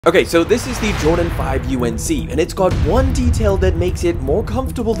Okay, so this is the Jordan 5 UNC, and it's got one detail that makes it more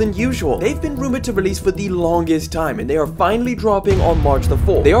comfortable than usual. They've been rumored to release for the longest time, and they are finally dropping on March the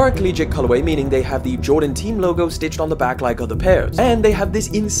 4th. They are a collegiate colorway, meaning they have the Jordan team logo stitched on the back like other pairs. And they have this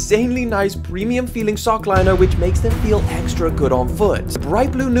insanely nice premium feeling sock liner, which makes them feel extra good on foot. The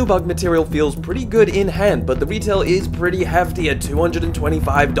bright blue nubuck material feels pretty good in hand, but the retail is pretty hefty at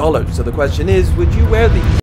 $225. So the question is, would you wear these?